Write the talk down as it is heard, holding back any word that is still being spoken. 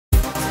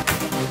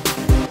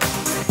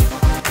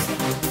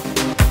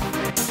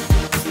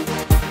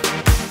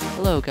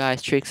Hello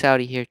guys,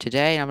 treerexaudi here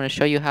today, and I'm going to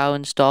show you how to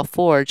install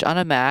Forge on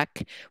a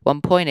Mac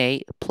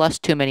 1.8 plus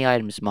too many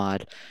items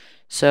mod.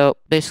 So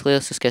basically,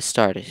 let's just get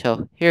started.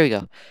 So here we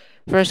go.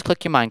 First,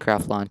 click your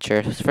Minecraft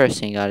launcher. It's the first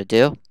thing you got to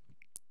do.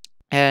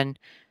 And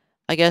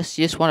I guess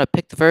you just want to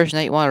pick the version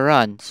that you want to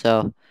run.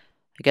 So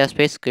I guess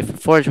basically for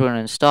Forge we're going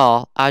to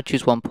install, I'd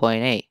choose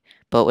 1.8.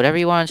 But whatever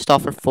you want to install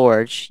for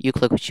Forge, you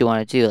click what you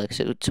want to do, like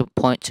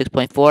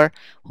 6.4,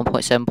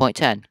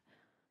 1.7.10.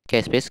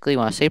 Okay, so basically you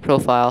want to save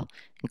profile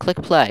and click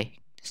play.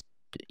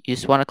 You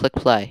just want to click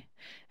play.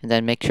 And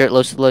then make sure it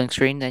loads the loading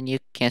screen, then you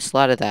cancel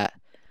out of that.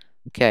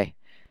 Okay,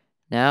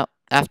 now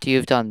after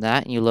you've done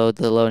that and you load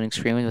the loading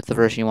screen with the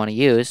version you want to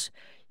use,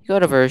 you go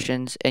to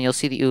versions and you'll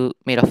see that you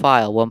made a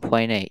file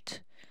 1.8.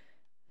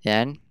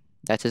 Then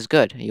that's as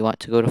good. You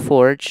want to go to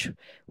Forge,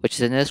 which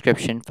is in the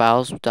description,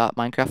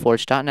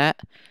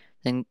 files.minecraftforge.net.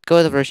 Then go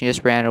to the version you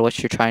just ran or what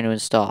you're trying to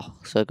install.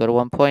 So go to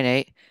 1.8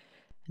 and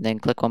then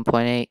click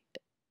 1.8.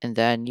 And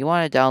then you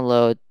want to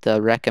download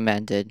the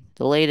recommended.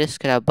 The latest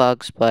could have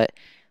bugs, but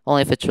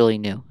only if it's really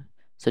new.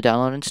 So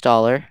download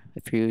installer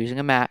if you're using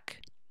a Mac.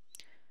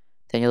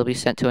 Then you'll be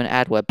sent to an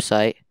ad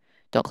website.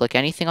 Don't click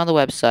anything on the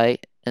website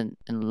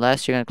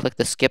unless you're going to click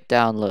the skip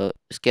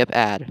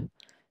ad.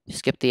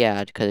 Skip the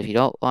ad, because if you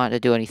don't want to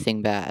do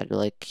anything bad,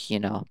 like,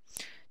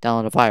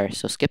 download a virus.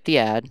 So skip the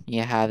ad,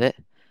 you have it.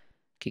 You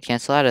can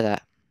cancel out of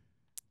that.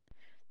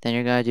 Then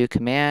you're going to do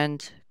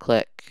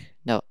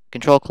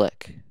control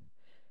click.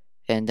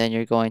 And then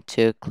you're going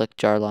to click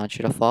jar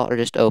launcher default or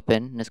just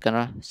open, and it's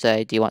gonna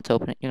say, do you want to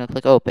open it? You're gonna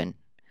click open.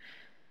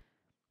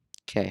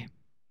 Okay,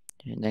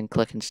 and then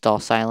click install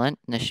silent,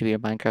 and this should be your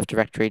Minecraft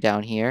directory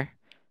down here.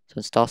 So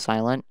install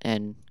silent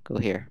and go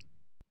here,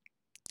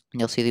 and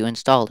you'll see that you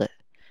installed it.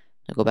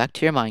 Now go back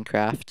to your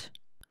Minecraft.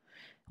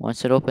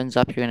 Once it opens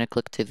up, you're gonna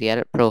click to the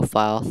edit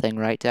profile thing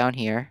right down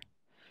here,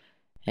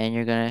 and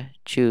you're gonna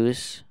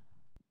choose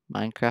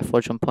Minecraft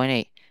Forge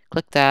 1.8.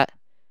 Click that.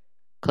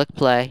 Click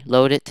play,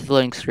 load it to the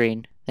loading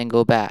screen, then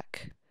go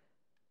back.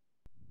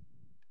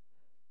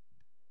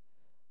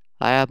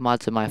 I have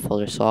mods in my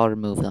folder, so I'll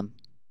remove them.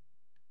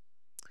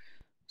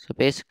 So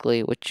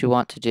basically, what you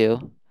want to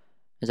do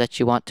is that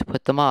you want to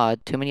put the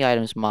mod, Too Many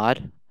Items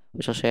mod,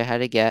 which I'll show you how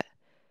to get.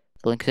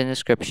 The link is in the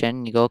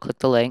description. You go click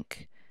the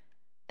link,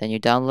 then you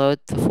download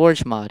the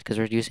Forge mod because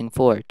we're using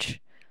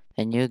Forge.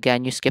 And you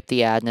skip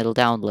the ad and it'll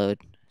download.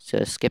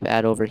 So skip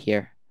ad over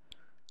here.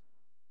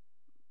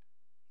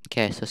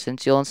 Okay, so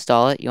since you'll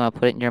install it, you want to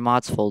put it in your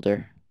mods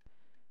folder.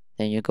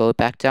 Then you go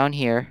back down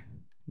here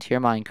into your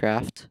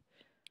Minecraft.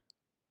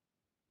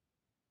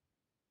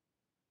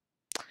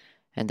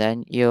 And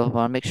then you'll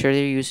want to make sure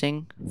you're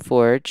using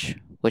Forge,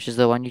 which is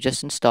the one you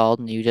just installed,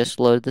 and you just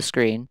load the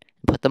screen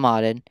and put the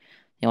mod in.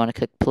 You want to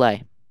click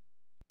play.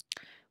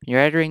 When you're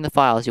editing the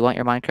files, you want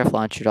your Minecraft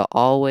launcher to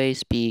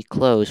always be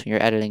closed when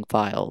you're editing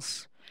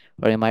files,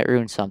 or you might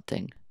ruin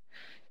something.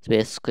 So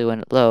basically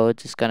when it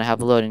loads, it's going to have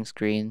a loading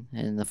screen,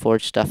 and the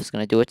Forge stuff is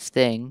going to do its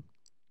thing.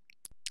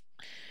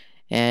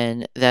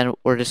 And then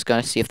we're just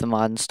going to see if the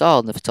mod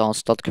installed, and if it's all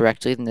installed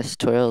correctly, then this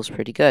tutorial is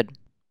pretty good.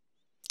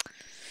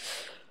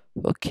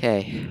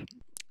 Okay,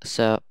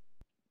 so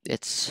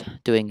it's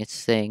doing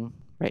its thing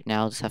right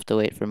now. Just have to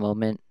wait for a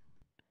moment.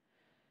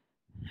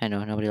 I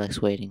know, nobody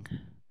likes waiting.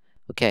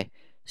 Okay,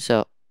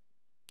 so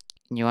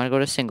you want to go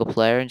to single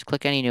player and just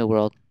click any new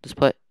world. Just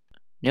put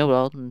new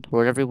world, and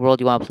whatever world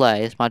you want to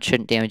play. This mod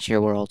shouldn't damage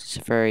your world. It's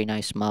a very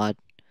nice mod.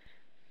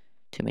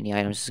 Too Many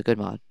Items is a good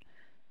mod.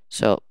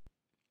 So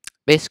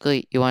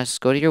basically, you want to just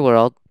go to your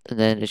world, and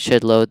then it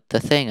should load the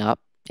thing up.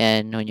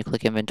 And when you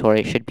click inventory,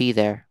 it should be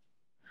there.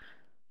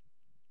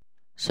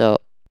 So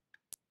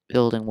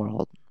building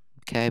world.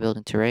 Okay,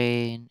 building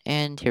terrain,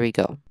 and here we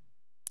go.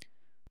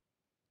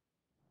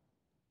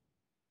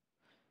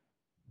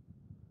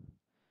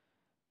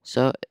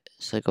 So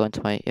go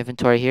into my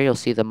inventory here. You'll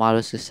see the mod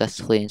was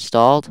successfully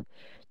installed.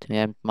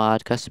 To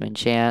mod, custom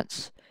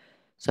enchants,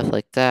 stuff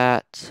like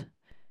that.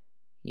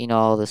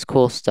 All this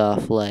cool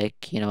stuff like,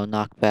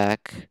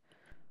 knockback.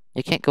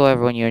 You can't go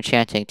over when you're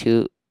enchanting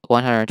to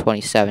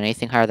 127.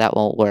 Anything higher that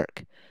won't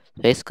work.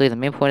 Basically, the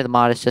main point of the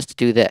mod is just to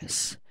do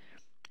this.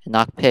 And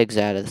knock pigs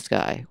out of the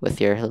sky with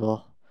your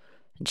little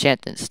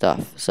enchanting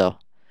stuff. So,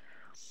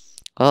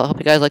 well, I hope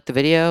you guys liked the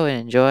video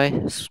and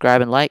enjoy.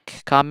 Subscribe and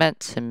like,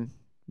 comment, and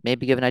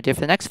maybe give an idea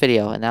for the next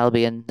video, and that'll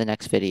be in the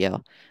next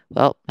video.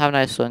 Well, have a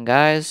nice one,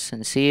 guys,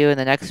 and see you in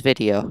the next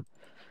video.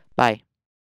 Bye.